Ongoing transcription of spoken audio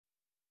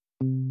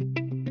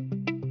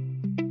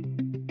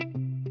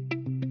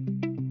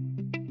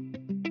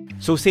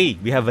So say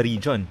we have a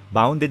region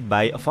bounded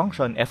by a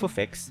function f of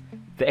x,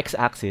 the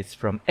x-axis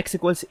from x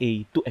equals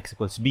a to x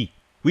equals b.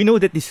 We know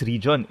that this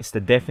region is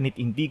the definite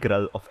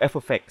integral of f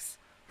of x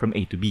from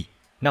a to b.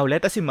 Now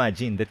let us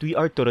imagine that we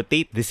are to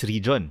rotate this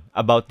region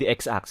about the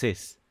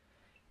x-axis.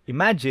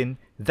 Imagine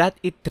that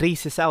it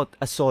traces out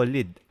a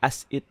solid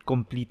as it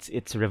completes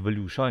its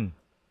revolution.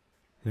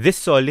 This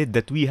solid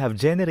that we have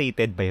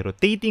generated by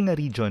rotating a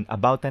region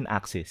about an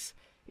axis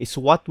is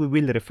what we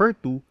will refer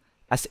to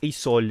as a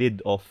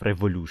solid of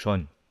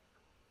revolution.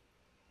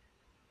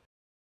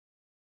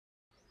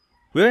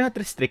 We are not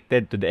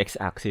restricted to the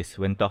x-axis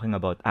when talking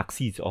about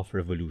axes of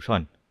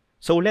revolution.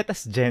 So let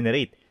us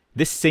generate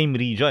this same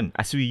region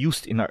as we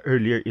used in our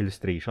earlier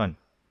illustration.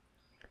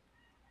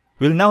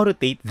 We'll now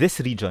rotate this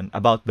region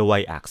about the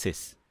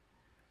y-axis.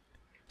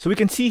 So we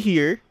can see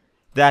here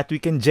that we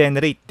can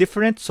generate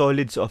different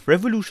solids of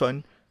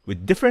revolution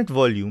with different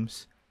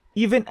volumes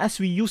even as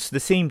we use the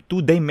same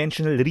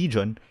two-dimensional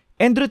region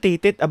and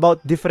rotate it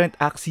about different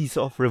axes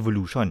of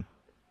revolution.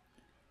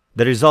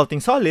 The resulting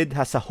solid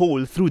has a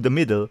hole through the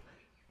middle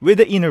with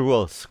the inner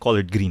walls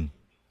colored green.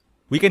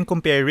 We can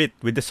compare it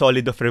with the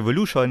solid of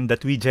revolution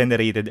that we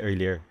generated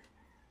earlier.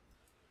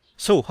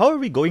 So how are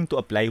we going to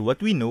apply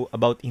what we know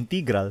about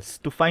integrals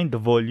to find the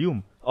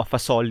volume of a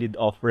solid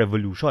of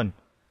revolution?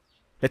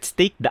 Let's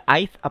take the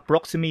ith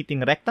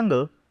approximating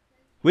rectangle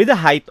with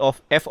a height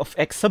of f of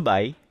x sub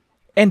I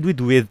and with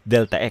width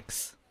delta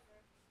x.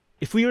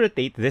 If we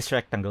rotate this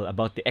rectangle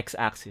about the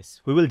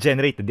x-axis, we will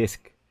generate a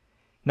disk.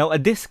 Now a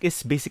disk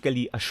is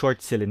basically a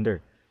short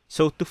cylinder.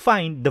 So to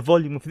find the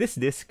volume of this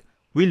disk,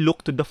 we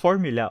look to the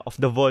formula of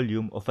the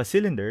volume of a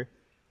cylinder,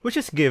 which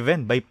is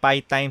given by pi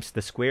times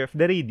the square of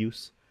the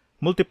radius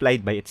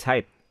multiplied by its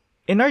height.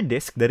 In our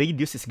disk, the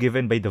radius is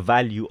given by the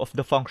value of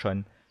the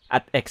function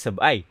at x sub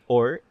I,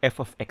 or f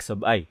of x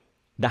sub I.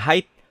 The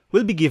height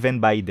will be given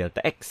by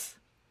delta x.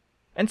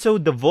 And so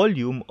the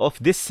volume of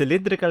this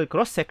cylindrical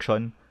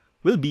cross-section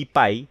will be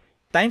pi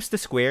times the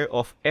square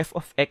of f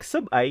of x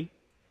sub I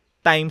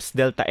times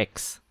delta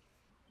x.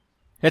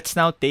 Let's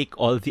now take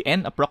all the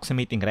n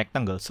approximating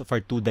rectangles of our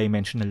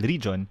two-dimensional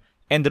region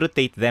and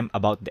rotate them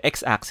about the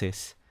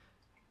x-axis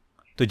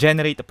to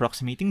generate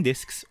approximating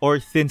disks or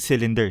thin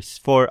cylinders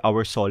for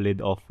our solid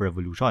of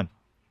revolution.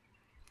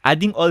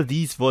 Adding all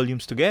these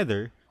volumes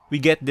together, we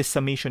get this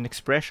summation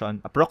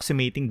expression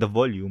approximating the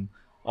volume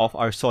of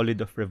our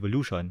solid of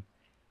revolution.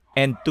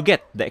 And to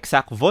get the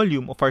exact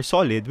volume of our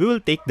solid, we will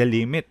take the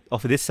limit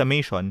of this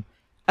summation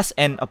as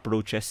n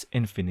approaches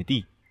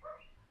infinity,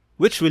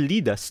 which will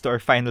lead us to our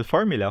final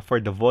formula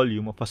for the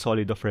volume of a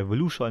solid of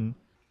revolution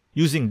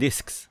using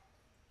disks,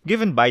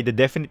 given by the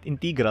definite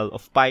integral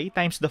of pi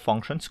times the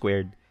function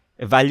squared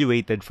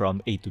evaluated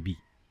from a to b.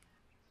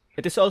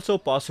 It is also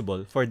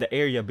possible for the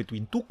area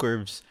between two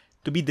curves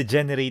to be the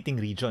generating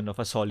region of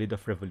a solid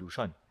of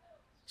revolution.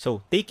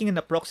 So taking an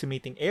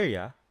approximating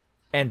area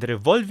and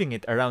revolving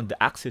it around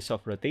the axis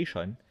of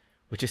rotation,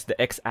 which is the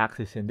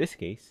x-axis in this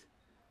case,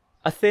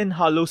 a thin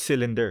hollow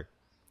cylinder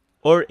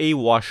or a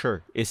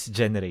washer is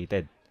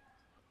generated.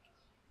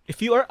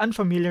 If you are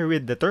unfamiliar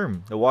with the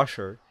term, the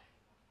washer,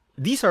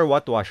 these are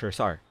what washers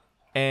are.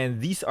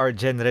 And these are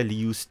generally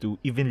used to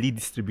evenly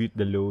distribute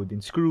the load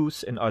in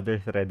screws and other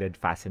threaded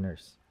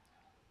fasteners.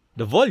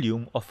 The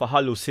volume of a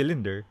hollow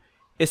cylinder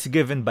is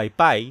given by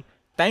pi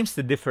times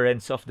the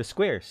difference of the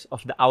squares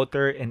of the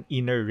outer and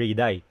inner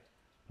radii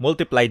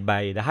multiplied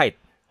by the height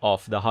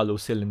of the hollow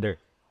cylinder.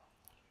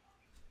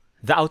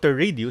 The outer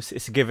radius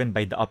is given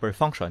by the upper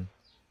function,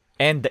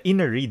 and the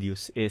inner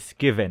radius is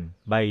given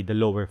by the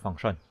lower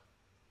function.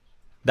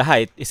 The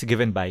height is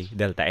given by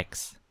delta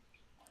x.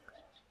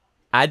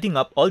 Adding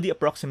up all the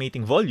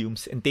approximating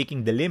volumes and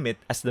taking the limit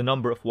as the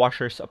number of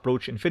washers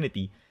approach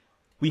infinity,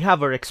 we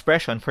have our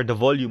expression for the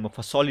volume of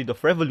a solid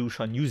of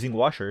revolution using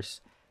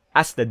washers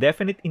as the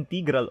definite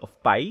integral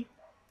of pi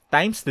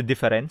times the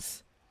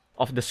difference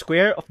of the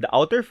square of the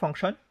outer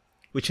function,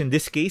 which in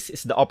this case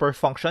is the upper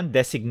function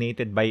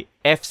designated by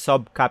f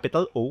sub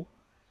capital O,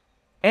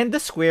 and the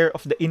square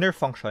of the inner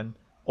function,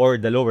 or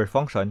the lower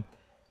function,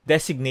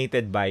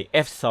 designated by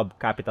f sub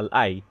capital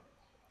I,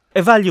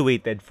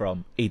 evaluated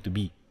from a to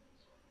b.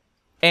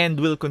 And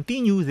we'll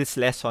continue this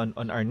lesson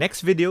on our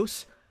next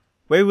videos,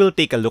 where we'll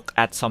take a look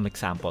at some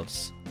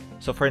examples.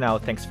 So for now,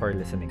 thanks for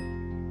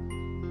listening.